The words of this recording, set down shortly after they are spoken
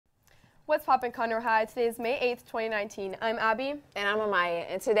What's poppin', Conroe High? Today is May 8th, 2019. I'm Abby. And I'm Amaya.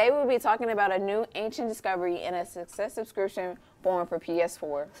 And today we'll be talking about a new ancient discovery and a success subscription form for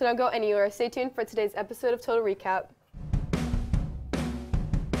PS4. So don't go anywhere. Stay tuned for today's episode of Total Recap.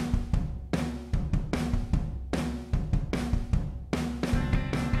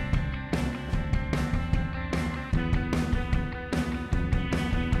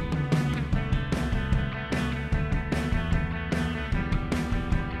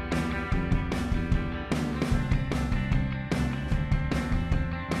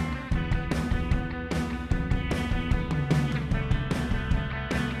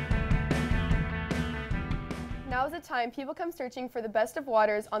 Now is the time people come searching for the best of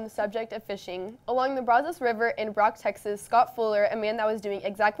waters on the subject of fishing. Along the Brazos River in Brock, Texas, Scott Fuller, a man that was doing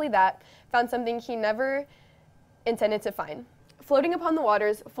exactly that, found something he never intended to find. Floating upon the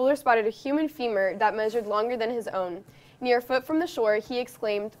waters, Fuller spotted a human femur that measured longer than his own. Near a foot from the shore, he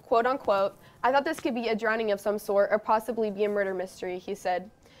exclaimed, quote unquote, "I thought this could be a drowning of some sort or possibly be a murder mystery," he said.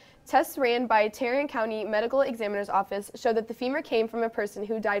 Tests ran by Tarrant County Medical Examiner's Office showed that the femur came from a person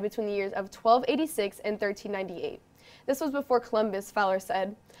who died between the years of 1286 and 1398. This was before Columbus, Fowler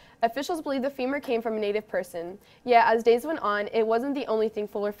said. Officials believe the femur came from a native person. Yet, as days went on, it wasn't the only thing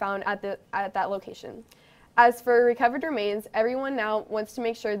Fuller found at that location. As for recovered remains, everyone now wants to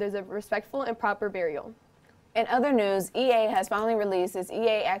make sure there's a respectful and proper burial. In other news, EA has finally released its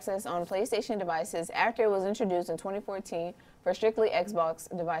EA Access on PlayStation devices after it was introduced in 2014 for strictly Xbox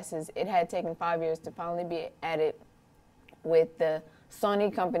devices. It had taken 5 years to finally be added with the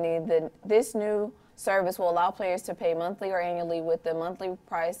Sony company. This new service will allow players to pay monthly or annually with the monthly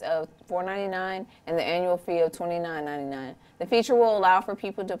price of $4.99 and the annual fee of $29.99. The feature will allow for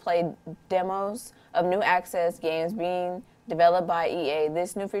people to play demos of new Access games being developed by EA.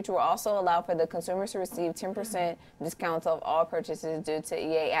 This new feature will also allow for the consumers to receive 10% discounts off all purchases due to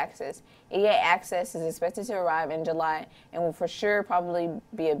EA Access. EA Access is expected to arrive in July and will for sure probably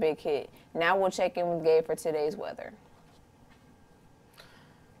be a big hit. Now we'll check in with Gabe for today's weather.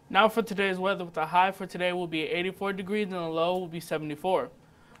 Now for today's weather, the high for today will be 84 degrees and the low will be 74.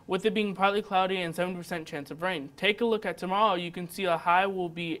 With it being partly cloudy and 70% chance of rain. Take a look at tomorrow. You can see a high will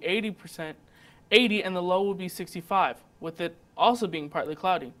be 80 and the low will be 65, with it also being partly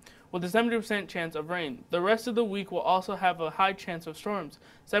cloudy, with a 70% chance of rain. The rest of the week will also have a high chance of storms,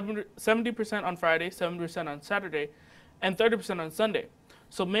 70% on Friday, 70% on Saturday, and 30% on Sunday.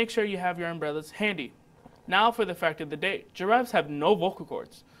 So make sure you have your umbrellas handy. Now for the fact of the day. Giraffes have no vocal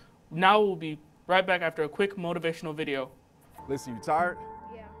cords. Now we'll be right back after a quick motivational video. Listen, you tired?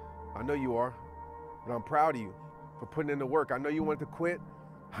 Yeah. I know you are, but I'm proud of you for putting in the work. I know you wanted to quit.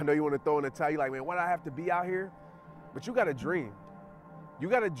 I know you want to throw in the towel. You're like, man, why do I have to be out here? But you got a dream. You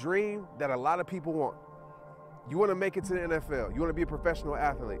got a dream that a lot of people want. You want to make it to the NFL. You want to be a professional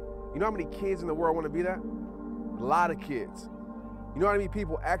athlete. You know how many kids in the world want to be that? A lot of kids. You know how many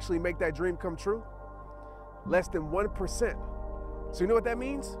people actually make that dream come true? Less than 1%. So you know what that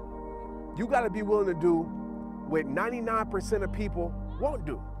means? You got to be willing to do what 99% of people won't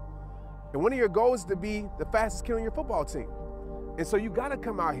do. And one of your goals is to be the fastest kid on your football team. And so you got to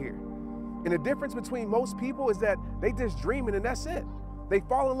come out here. And the difference between most people is that they just dreaming and that's it. They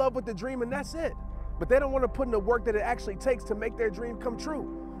fall in love with the dream and that's it. But they don't want to put in the work that it actually takes to make their dream come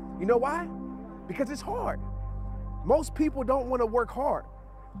true. You know why? Because it's hard. Most people don't want to work hard.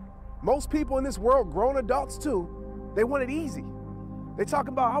 Most people in this world, grown adults too, they want it easy. They talk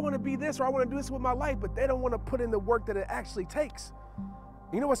about, I want to be this or I want to do this with my life, but they don't want to put in the work that it actually takes.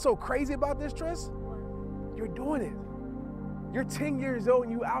 You know what's so crazy about this, Tris? You're doing it. You're 10 years old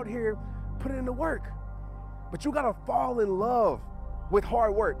and you out here putting in the work. But you gotta fall in love with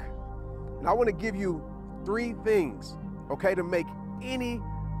hard work. And I wanna give you 3 things, okay, to make any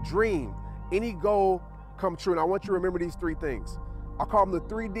dream, any goal come true. And I want you to remember these 3 things. I call them the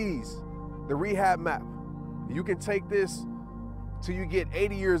 3 Ds, the rehab map. You can take this till you get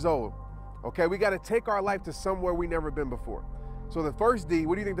 80 years old, okay? We gotta take our life to somewhere we never been before. So the first D,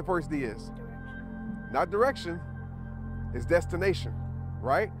 what do you think the first D is? Direction. Not direction. Is destination,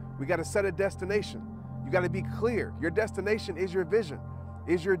 right? We got to set a destination. You got to be clear. Your destination is your vision,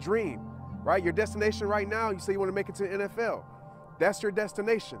 is your dream, right? Your destination right now, you say you want to make it to the NFL. That's your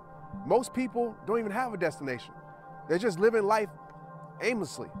destination. Most people don't even have a destination. They're just living life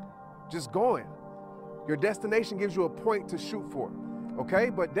aimlessly, just going. Your destination gives you a point to shoot for, okay?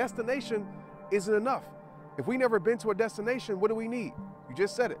 But destination isn't enough. If we never been to a destination, what do we need? You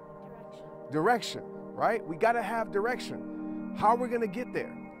just said it. Direction, right? We gotta have direction. How are we gonna get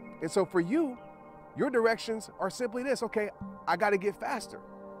there? And so for you, your directions are simply this, okay, I gotta get faster.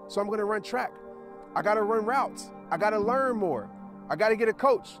 So I'm gonna run track. I gotta run routes. I gotta learn more. I got to get a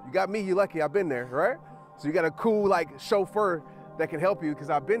coach. You got me, you lucky, I've been there, right? So you got a cool like chauffeur that can help you because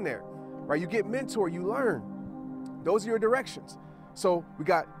I've been there, right? You get mentor, you learn. Those are your directions. So we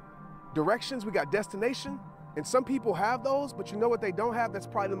got directions, we got destination, and some people have those, but you know what they don't have that's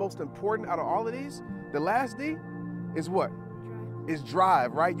probably the most important out of all of these? The last D is what? Is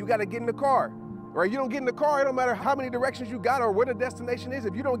drive, right? You got to get in the car, right? You don't get in the car, it don't matter how many directions you got or where the destination is.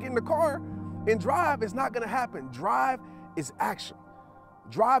 If you don't get in the car and drive, it's not going to happen. Drive is action.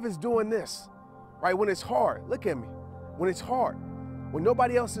 Drive is doing this, right? When it's hard, look at me. When it's hard, when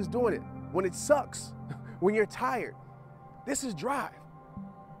nobody else is doing it, when it sucks, when you're tired, this is drive.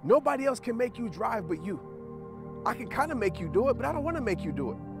 Nobody else can make you drive but you. I can kind of make you do it, but I don't want to make you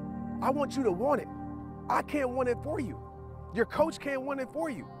do it. I want you to want it. I can't want it for you. Your coach can't want it for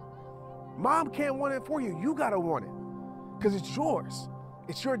you. Mom can't want it for you. You got to want it because it's yours.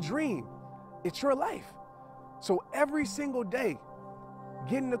 It's your dream. It's your life. So every single day,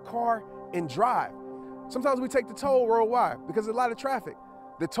 get in the car and drive. Sometimes we take the toll worldwide because there's a lot of traffic.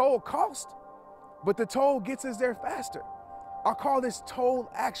 The toll costs, but the toll gets us there faster. I call this toll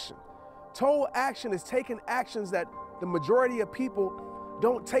action. Toll action is taking actions that the majority of people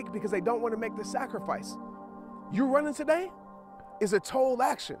don't take because they don't want to make the sacrifice. You running today is a toll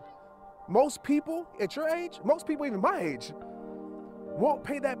action. Most people at your age, most people even my age, won't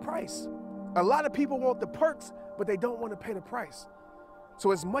pay that price. A lot of people want the perks, but they don't want to pay the price.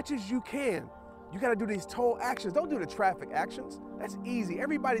 So as much as you can, you got to do these toll actions. Don't do the traffic actions. That's easy.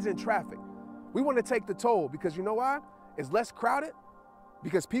 Everybody's in traffic. We want to take the toll because you know why? It's less crowded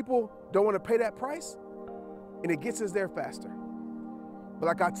because people don't want to pay that price and it gets us there faster. But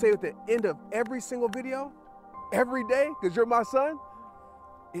like I say at the end of every single video, every day, because you're my son,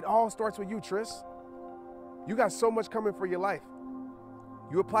 it all starts with you, Tris. You got so much coming for your life.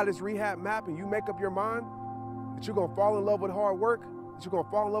 You apply this rehab map and you make up your mind that you're gonna fall in love with hard work, that you're gonna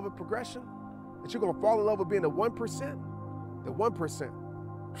fall in love with progression, that you're gonna fall in love with being the 1%, the 1%.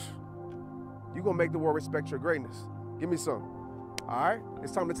 You're gonna make the world respect your greatness. Give me some, all right?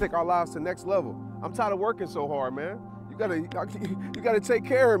 It's time to take our lives to the next level. I'm tired of working so hard, man. You gotta take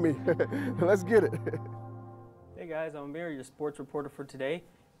care of me. Let's get it. Hey guys, I'm Amir, your sports reporter for today.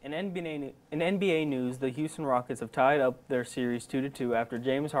 In NBA news, the Houston Rockets have tied up their series 2-2 after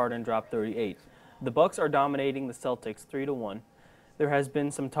James Harden dropped 38. The Bucks are dominating the Celtics 3-1. There has been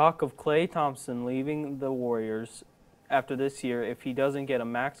some talk of Klay Thompson leaving the Warriors after this year if he doesn't get a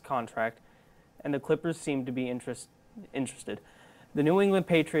max contract, and the Clippers seem to be interested. The New England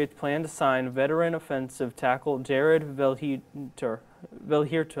Patriots plan to sign veteran offensive tackle Jared Velhirto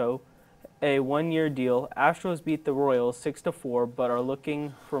a one-year deal. Astros beat the Royals 6-4, but are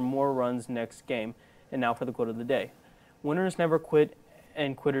looking for more runs next game. And now for the quote of the day. Winners never quit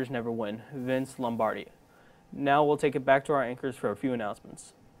and quitters never win. Vince Lombardi. Now we'll take it back to our anchors for a few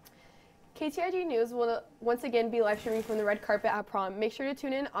announcements. KTIG News will once again be live streaming from the red carpet at prom. Make sure to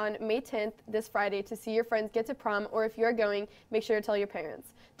tune in on May 10th, this Friday, to see your friends get to prom, or if you're going, make sure to tell your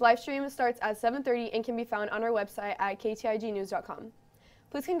parents. The live stream starts at 7:30 and can be found on our website at ktignews.com.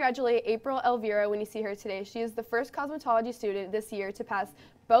 Please congratulate April Elvira when you see her today. She is the first cosmetology student this year to pass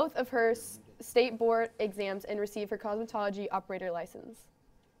both of her state board exams and receive her cosmetology operator license.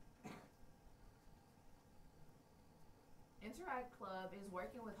 Interact Club is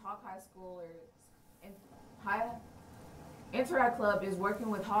working with Hawk High Schoolers Interact Club is working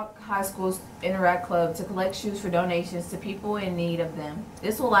with Hawk High School's Interact Club to collect shoes for donations to people in need of them.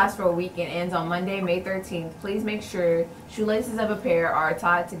 This will last for a week and ends on Monday, May 13th. Please make sure shoelaces of a pair are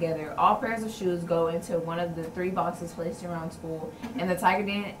tied together. All pairs of shoes go into one of the 3 boxes placed around school in the Tiger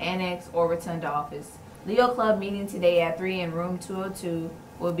Den Annex or Rotunda office. Leo Club meeting today at 3 in room 202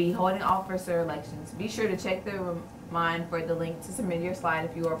 will be holding officer elections. Be sure to check the remind for the link to submit your slide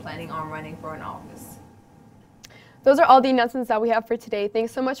if you are planning on running for an office. Those are all the announcements that we have for today.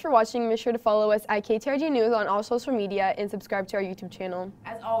 Thanks so much for watching. Make sure to follow us at KTRG News on all social media and subscribe to our YouTube channel.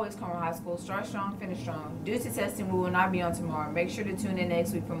 As always, Conroe High School, start strong, finish strong. Due to testing, we will not be on tomorrow. Make sure to tune in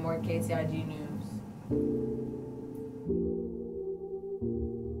next week for more KTRG News.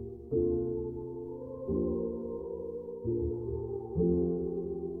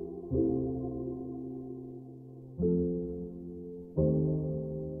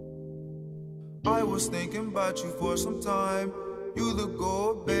 I was thinking about you for some time. You the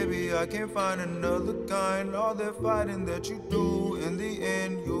gold, baby, I can't find another kind. All that fighting that you do, in the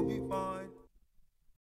end,